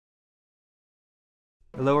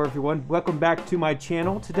Hello everyone, welcome back to my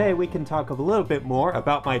channel. Today we can talk a little bit more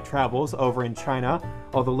about my travels over in China,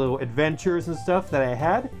 all the little adventures and stuff that I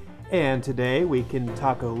had. And today we can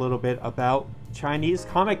talk a little bit about Chinese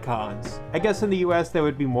Comic Cons. I guess in the US they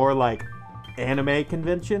would be more like anime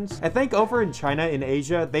conventions. I think over in China, in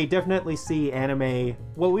Asia, they definitely see anime,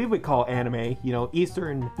 what we would call anime, you know,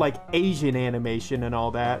 Eastern, like Asian animation and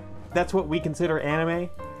all that. That's what we consider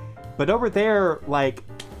anime. But over there, like,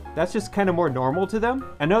 that's just kind of more normal to them.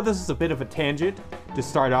 I know this is a bit of a tangent to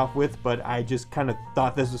start off with, but I just kind of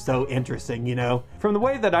thought this was so interesting, you know? From the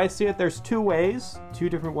way that I see it, there's two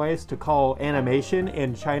different ways to call animation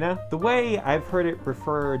in China. The way I've heard it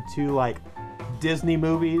referred to like Disney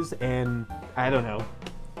movies and, I don't know,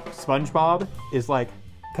 SpongeBob is like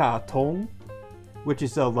cartoon, which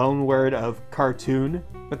is a loan word of cartoon.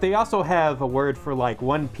 But they also have a word for like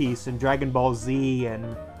One Piece and Dragon Ball Z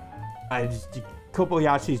and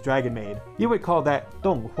Kobayashi's Dragon Maid. You would call that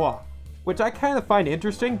donghua, which I kind of find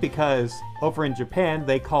interesting because over in Japan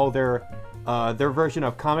they call their version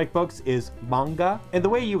of comic books is manga, and the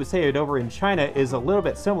way you would say it over in China is a little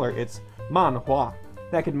bit similar. It's manhua.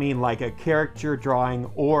 That could mean like a character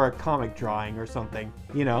drawing or a comic drawing or something,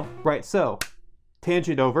 you know? Right, so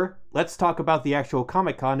tangent over. Let's talk about the actual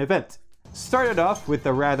Comic-Con event. Started off with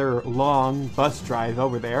a rather long bus drive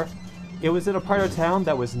over there. It was in a part of town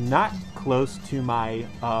that was not close to my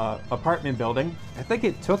apartment building. I think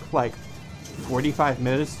it took like 45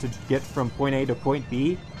 minutes to get from point A to point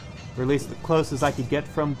B, or at least the closest I could get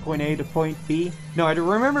from point A to point B. No, I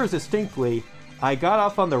remember distinctly, I got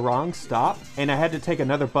off on the wrong stop and I had to take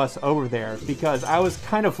another bus over there because I was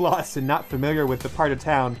kind of lost and not familiar with the part of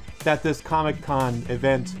town that this Comic-Con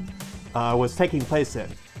event was taking place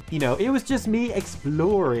in. You know, it was just me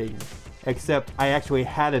exploring. Except I actually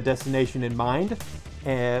had a destination in mind,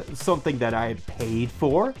 something that I had paid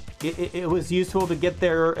for. It was useful to get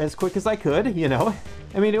there as quick as I could, you know?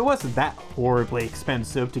 I mean, it wasn't that horribly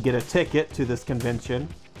expensive to get a ticket to this convention.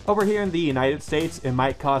 Over here in the United States, it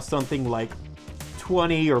might cost something like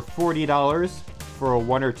 $20 or $40 for a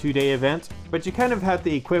 1 or 2 day event, but you kind of have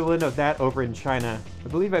the equivalent of that over in China. I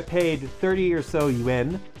believe I paid 30 or so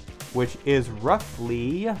yuan, which is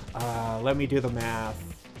roughly, let me do the math.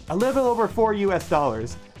 A little over $4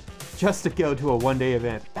 US just to go to a 1 day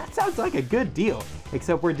event. That sounds like a good deal,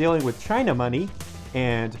 except we're dealing with China money,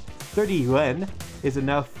 and 30 yuan is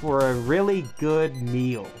enough for a really good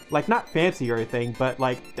meal. Like, not fancy or anything, but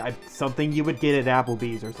like something you would get at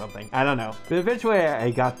Applebee's or something. I don't know. But eventually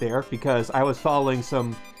I got there because I was following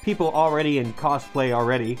some people already in cosplay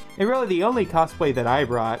already. And really the only cosplay that I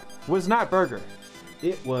brought was not Burger.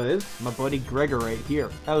 It was my buddy Gregor right here.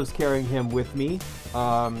 I was carrying him with me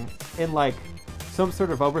in like some sort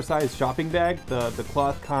of oversized shopping bag, the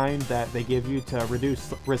cloth kind that they give you to reduce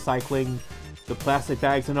recycling the plastic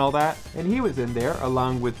bags and all that. And he was in there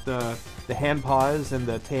along with the hand paws and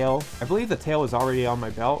the tail. I believe the tail was already on my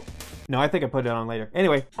belt. No, I think I put it on later.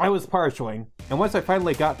 Anyway, I was partialing. And once I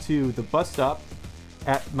finally got to the bus stop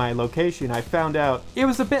at my location, I found out it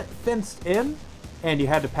was a bit fenced in and you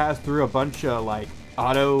had to pass through a bunch of like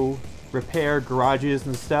auto repair garages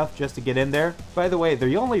and stuff just to get in there. By the way,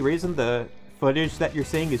 the only reason the footage that you're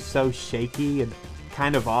seeing is so shaky and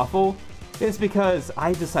kind of awful is because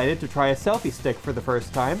I decided to try a selfie stick for the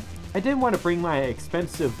first time. I didn't want to bring my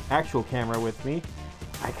expensive actual camera with me.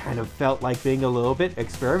 I kind of felt like being a little bit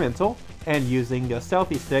experimental and using a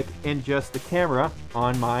selfie stick in just the camera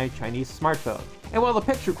on my Chinese smartphone. And while the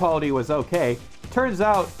picture quality was okay, turns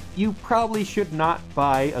out you probably should not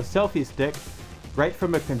buy a selfie stick right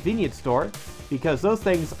from a convenience store, because those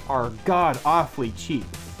things are god-awfully cheap.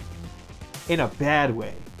 In a bad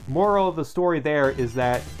way. Moral of the story there is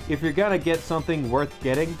that if you're gonna get something worth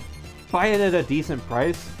getting, buy it at a decent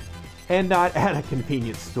price, and not at a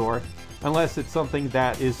convenience store, unless it's something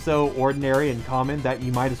that is so ordinary and common that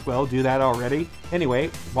you might as well do that already.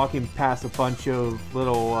 Anyway, walking past a bunch of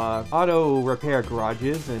little auto repair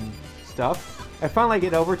garages and stuff, I finally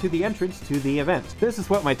get over to the entrance to the event. This is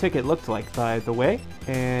what my ticket looked like, by the way.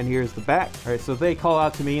 And here's the back. All right, so they call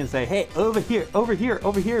out to me and say, hey, over here,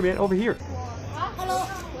 man, over here.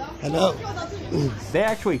 Hello. They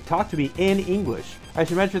actually talked to me in English. I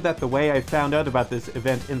should mention that the way I found out about this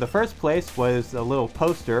event in the first place was a little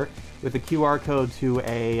poster with a QR code to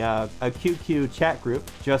a QQ chat group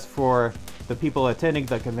just for the people attending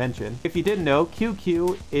the convention. If you didn't know,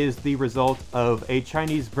 QQ is the result of a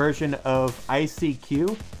Chinese version of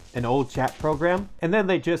ICQ, an old chat program, and then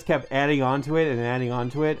they just kept adding on to it and adding on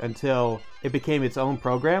to it until it became its own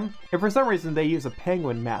program. And for some reason they use a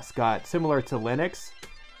penguin mascot similar to Linux,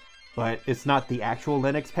 but it's not the actual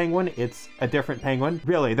Linux penguin, it's a different penguin.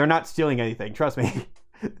 Really, they're not stealing anything, trust me.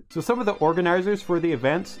 So some of the organizers for the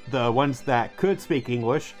event, the ones that could speak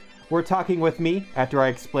English, were talking with me after I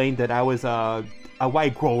explained that I was a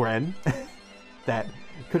white Guoren that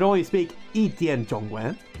could only speak 一点中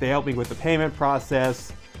文. They helped me with the payment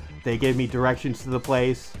process. They gave me directions to the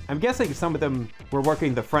place. I'm guessing some of them were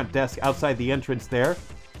working the front desk outside the entrance there,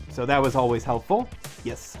 so that was always helpful.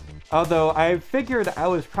 Yes. Although I figured I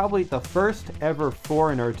was probably the first ever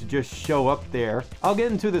foreigner to just show up there. I'll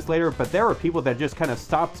get into this later, but there were people that just kind of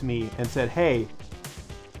stopped me and said, hey,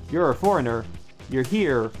 you're a foreigner. You're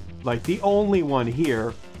here, like the only one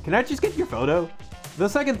here. Can I just get your photo? The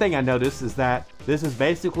second thing I noticed is that this is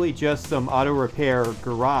basically just some auto repair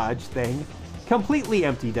garage thing, completely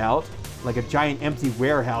emptied out, like a giant empty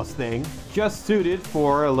warehouse thing, just suited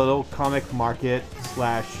for a little comic market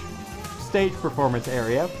slash stage performance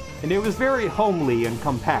area. And it was very homely and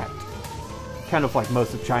compact. Kind of like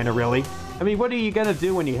most of China, really. I mean, what are you gonna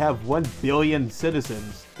do when you have 1 billion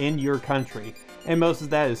citizens in your country? And most of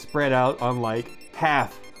that is spread out on like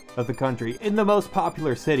half of the country, in the most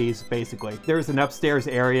popular cities, basically. There's an upstairs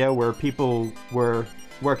area where people were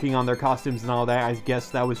working on their costumes and all that. I guess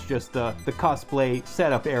that was just the cosplay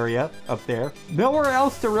setup area up there. Nowhere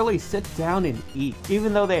else to really sit down and eat,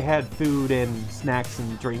 even though they had food and snacks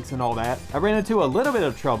and drinks and all that. I ran into a little bit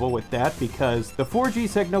of trouble with that because the 4G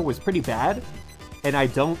signal was pretty bad, and I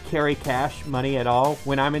don't carry cash money at all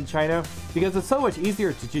when I'm in China because it's so much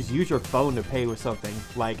easier to just use your phone to pay with something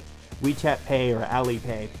like WeChat Pay or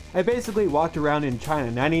Alipay. I basically walked around in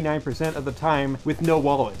China 99% of the time with no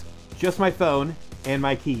wallet, just my phone and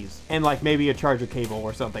my keys, and like maybe a charger cable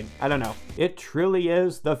or something. I don't know. It truly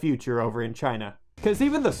is the future over in China. Because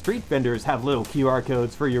even the street vendors have little QR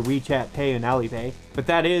codes for your WeChat Pay and Alipay, but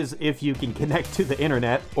that is if you can connect to the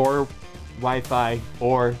internet or Wi-Fi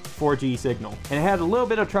or 4G signal. And I had a little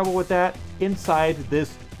bit of trouble with that inside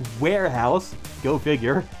this warehouse, go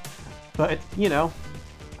figure, but you know,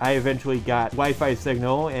 I eventually got Wi-Fi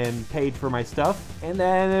signal and paid for my stuff, and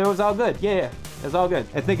then it was all good. Yeah, it was all good.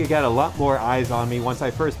 I think I got a lot more eyes on me once I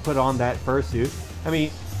first put on that fursuit. I mean,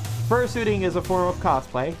 fursuiting is a form of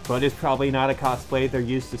cosplay, but it's probably not a cosplay they're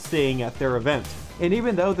used to seeing at their event. And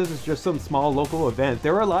even though this is just some small local event,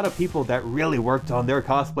 there were a lot of people that really worked on their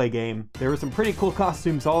cosplay game. There were some pretty cool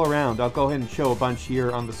costumes all around. I'll go ahead and show a bunch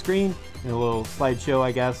here on the screen in a little slideshow,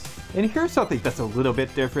 I guess. And here's something that's a little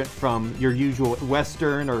bit different from your usual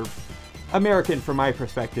Western or American, from my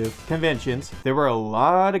perspective, conventions. There were a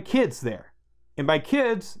lot of kids there. And by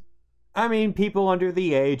kids, I mean people under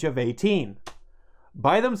the age of 18.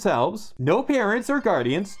 By themselves, no parents or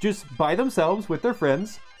guardians, just by themselves with their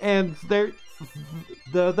friends. And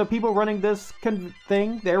the people running this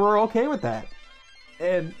thing, they were okay with that.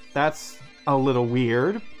 And that's a little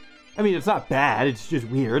weird. I mean, it's not bad, it's just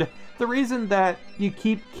weird. The reason that you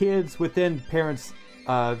keep kids within parents'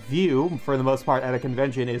 view, for the most part, at a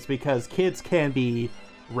convention is because kids can be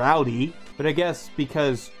rowdy. But I guess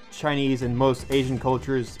because Chinese and most Asian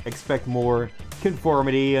cultures expect more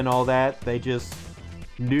conformity and all that, they just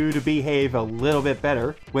knew to behave a little bit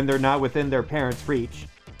better when they're not within their parents' reach.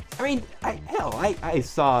 I mean, I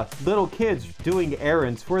saw little kids doing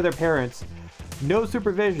errands for their parents, no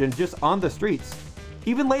supervision, just on the streets,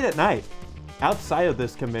 even late at night, outside of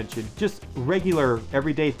this convention, just regular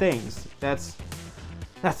everyday things. That's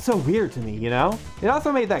so weird to me, you know? It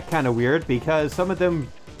also made that kind of weird because some of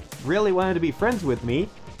them really wanted to be friends with me,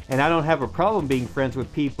 and I don't have a problem being friends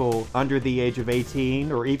with people under the age of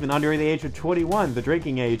 18 or even under the age of 21, the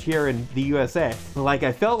drinking age here in the USA. Like,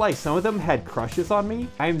 I felt like some of them had crushes on me.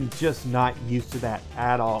 I'm just not used to that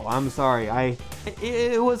at all. I'm sorry.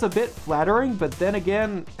 It was a bit flattering, but then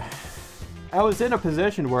again, I was in a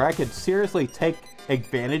position where I could seriously take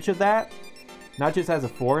advantage of that. Not just as a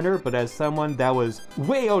foreigner, but as someone that was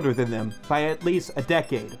way older than them by at least a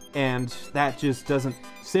decade. And that just doesn't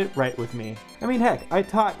sit right with me. I mean, heck, I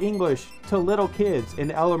taught English to little kids in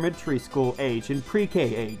elementary school age and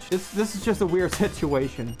pre-K age. This is just a weird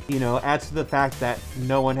situation. You know, adds to the fact that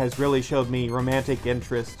no one has really showed me romantic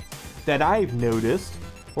interest that I've noticed,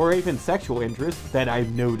 or even sexual interest that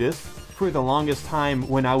I've noticed for the longest time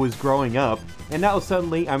when I was growing up. And now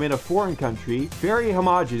suddenly I'm in a foreign country, very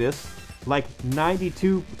homogenous, like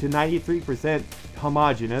 92 to 93%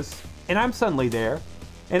 homogenous, and I'm suddenly there,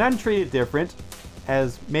 and I'm treated different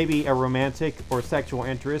as maybe a romantic or sexual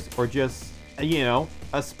interest, or just, you know,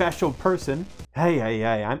 a special person. Hey,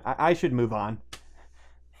 I should move on.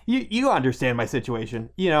 You understand my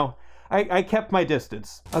situation. You know, I kept my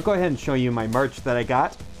distance. I'll go ahead and show you my merch that I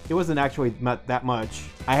got. It wasn't actually that much.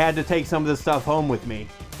 I had to take some of this stuff home with me,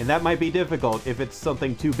 and that might be difficult if it's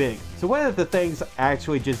something too big. So one of the things, I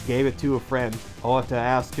actually just gave it to a friend. I'll have to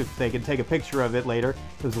ask if they can take a picture of it later.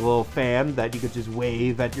 It was a little fan that you could just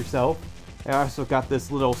wave at yourself. I also got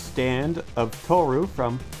this little stand of Toru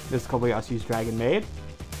from Miss Kobayashi's Dragon Maid.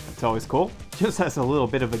 It's always cool. Just as a little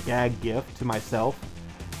bit of a gag gift to myself.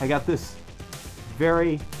 I got this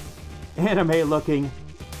very anime-looking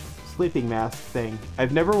sleeping mask thing.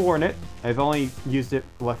 I've never worn it. I've only used it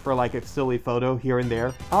for like a silly photo here and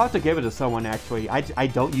there. I'll have to give it to someone actually. I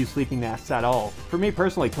don't use sleeping masks at all. For me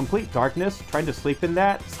personally, complete darkness, trying to sleep in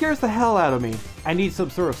that, scares the hell out of me. I need some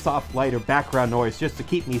sort of soft light or background noise just to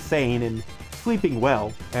keep me sane and sleeping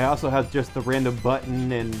well. I also have just the random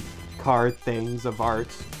button and card things of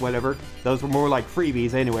arts, whatever. Those were more like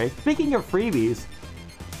freebies anyway. Speaking of freebies,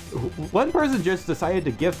 one person just decided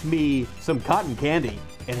to gift me some cotton candy.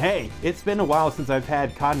 And hey, it's been a while since I've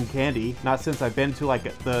had cotton candy. Not since I've been to like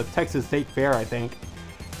the Texas State Fair, I think.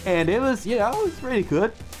 And it was, you know, it was pretty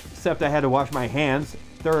good. Except I had to wash my hands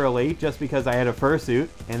thoroughly just because I had a fursuit.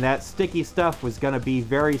 And that sticky stuff was gonna be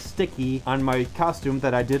very sticky on my costume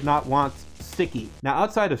that I did not want sticky. Now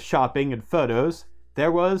outside of shopping and photos,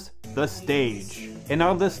 there was the stage. And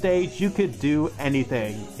on the stage, you could do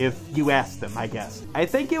anything if you asked them, I guess. I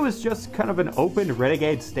think it was just kind of an open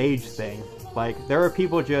renegade stage thing. Like, there were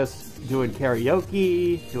people just doing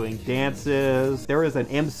karaoke, doing dances. There was an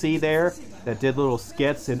MC there that did little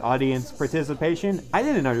skits and audience participation. I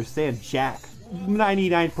didn't understand jack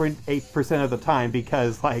 99.8% of the time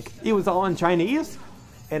because, like, it was all in Chinese.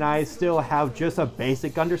 And I still have just a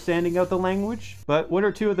basic understanding of the language. But one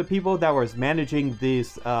or two of the people that was managing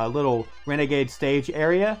this little renegade stage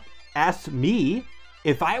area asked me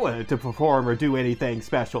if I wanted to perform or do anything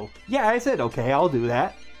special. Yeah, I said, okay, I'll do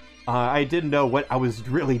that. I didn't know what I was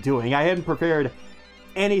really doing. I hadn't prepared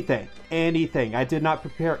anything. I did not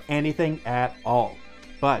prepare anything at all.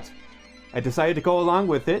 But I decided to go along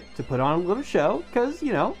with it to put on a little show because,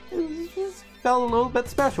 you know, it just felt a little bit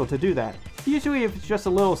special to do that. Usually if it's just a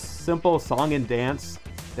little simple song and dance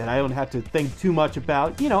that I don't have to think too much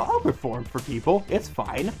about, you know, I'll perform for people. It's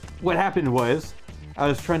fine. What happened was I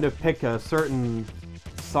was trying to pick a certain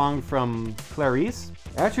song from Clarice.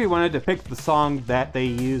 I actually wanted to pick the song that they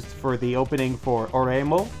used for the opening for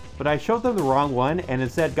Oremo, but I showed them the wrong one and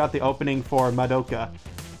instead got the opening for Madoka.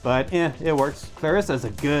 But it works. Clarice is a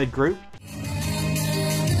good group.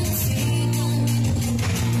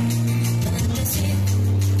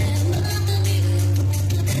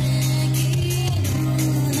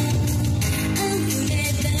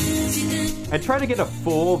 I tried to get a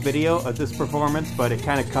full video of this performance, but it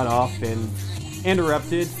kind of cut off and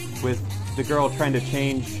interrupted with the girl trying to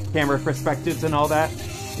change camera perspectives and all that.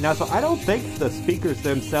 And also, I don't think the speakers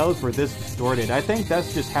themselves were this distorted. I think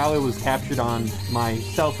that's just how it was captured on my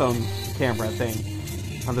cell phone camera thing,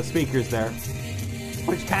 on the speakers there.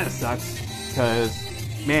 Which kind of sucks, because,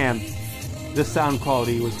 man, this sound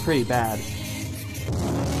quality was pretty bad.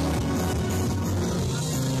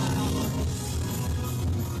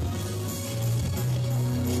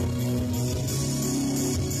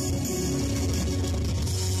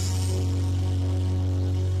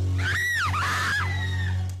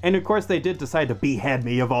 And of course they did decide to behead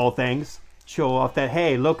me of all things. Show off that,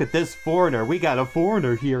 hey, look at this foreigner. We got a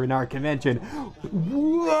foreigner here in our convention.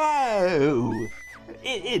 Whoa!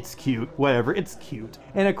 It's cute. Whatever, it's cute.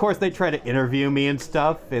 And of course they try to interview me and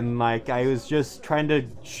stuff. And like, I was just trying to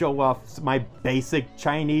show off my basic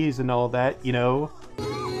Chinese and all that, you know?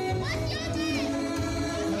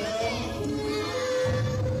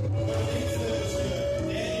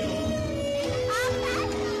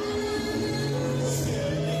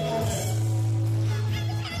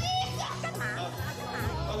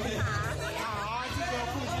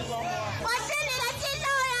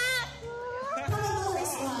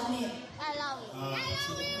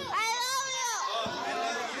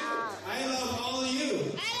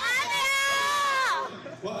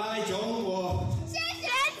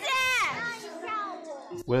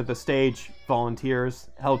 With the stage volunteers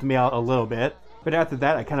helped me out a little bit, but after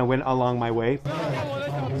that I kind of went along my way.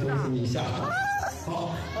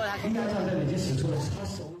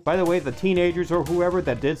 By the way, the teenagers or whoever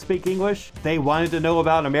that did speak English, they wanted to know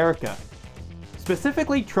about America.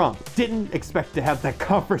 Specifically Trump. Didn't expect to have that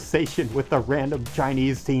conversation with a random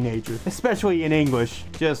Chinese teenager, especially in English.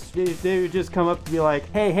 They would just come up to be like,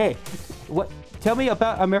 hey, what? Tell me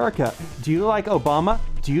about America. Do you like Obama?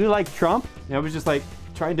 Do you like Trump? And I was just like,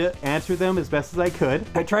 trying to answer them as best as I could.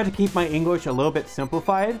 I tried to keep my English a little bit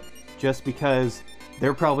simplified just because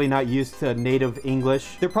They're probably not used to native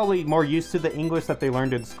English. They're probably more used to the English that they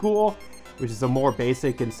learned in school, which is a more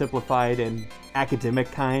basic and simplified and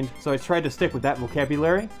academic kind. So I tried to stick with that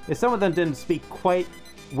vocabulary. If some of them didn't speak quite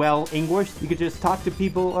well English, you could just talk to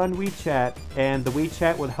people on WeChat, and the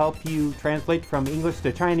WeChat would help you translate from English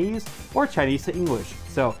to Chinese or Chinese to English.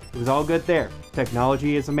 So it was all good there.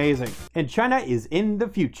 Technology is amazing. And China is in the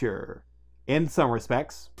future, in some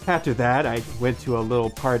respects. After that, I went to a little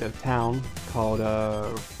part of town called,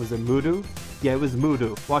 was it Mudu? Yeah, it was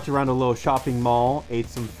Mudu. Walked around a little shopping mall, ate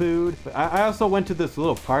some food. But I also went to this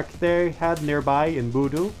little park they had nearby in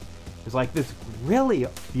Mudu. It's like this really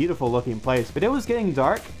beautiful looking place, but it was getting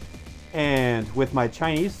dark, and with my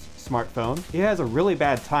Chinese smartphone, it has a really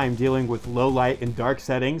bad time dealing with low light and dark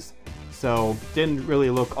settings, so didn't really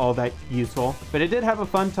look all that useful. But it did have a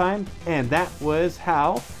fun time, and that was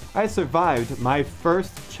how I survived my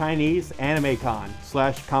first Chinese anime con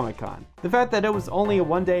 / Comic Con. The fact that it was only a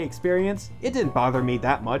one-day experience, it didn't bother me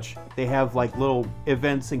that much. They have like little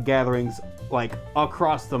events and gatherings like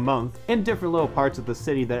across the month in different little parts of the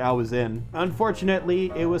city that I was in.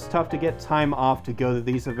 Unfortunately, it was tough to get time off to go to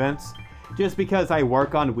these events just because I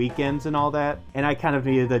work on weekends and all that, and I kind of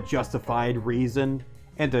needed a justified reason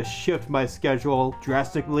and to shift my schedule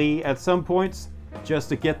drastically at some points just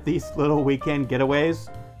to get these little weekend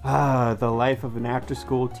getaways. Ah, the life of an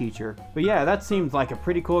after-school teacher. But yeah, that seemed like a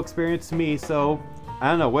pretty cool experience to me, so I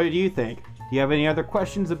don't know, what do you think? Do you have any other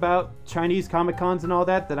questions about Chinese Comic-Cons and all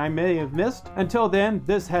that I may have missed? Until then,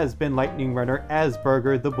 this has been Lightning Runner as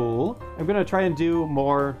Burger the Bull. I'm gonna try and do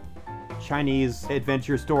more Chinese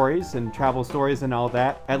adventure stories and travel stories and all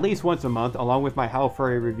that at least once a month, along with my How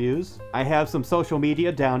Furry reviews. I have some social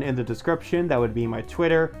media down in the description. That would be my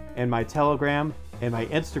Twitter and my Telegram and my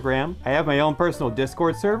Instagram. I have my own personal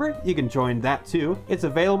Discord server. You can join that too. It's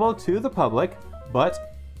available to the public,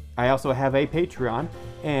 but I also have a Patreon,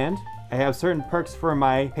 and I have certain perks for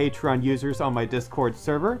my Patreon users on my Discord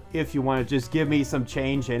server. If you want to just give me some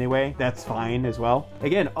change anyway, that's fine as well.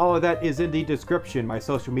 Again, all of that is in the description. My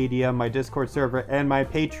social media, my Discord server, and my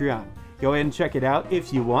Patreon. Go ahead and check it out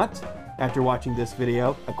if you want, after watching this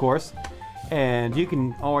video, of course. And you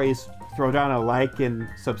can always throw down a like and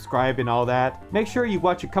subscribe and all that. Make sure you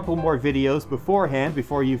watch a couple more videos beforehand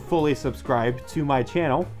before you fully subscribe to my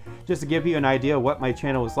channel, just to give you an idea of what my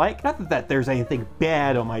channel is like. Not that there's anything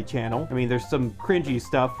bad on my channel. I mean, there's some cringy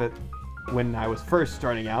stuff that when I was first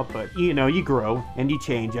starting out, but you know, you grow and you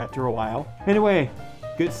change after a while. Anyway,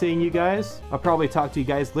 good seeing you guys. I'll probably talk to you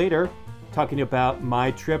guys later, talking about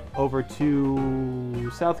my trip over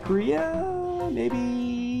to South Korea, maybe?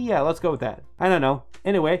 Yeah, let's go with that. I don't know.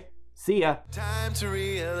 Anyway, see ya. Time to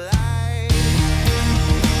realize.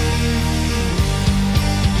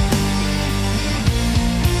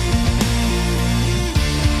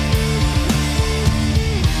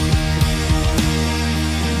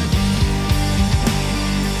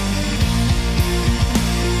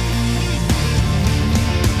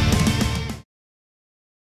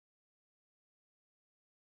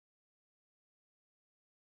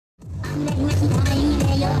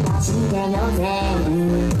 Let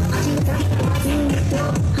me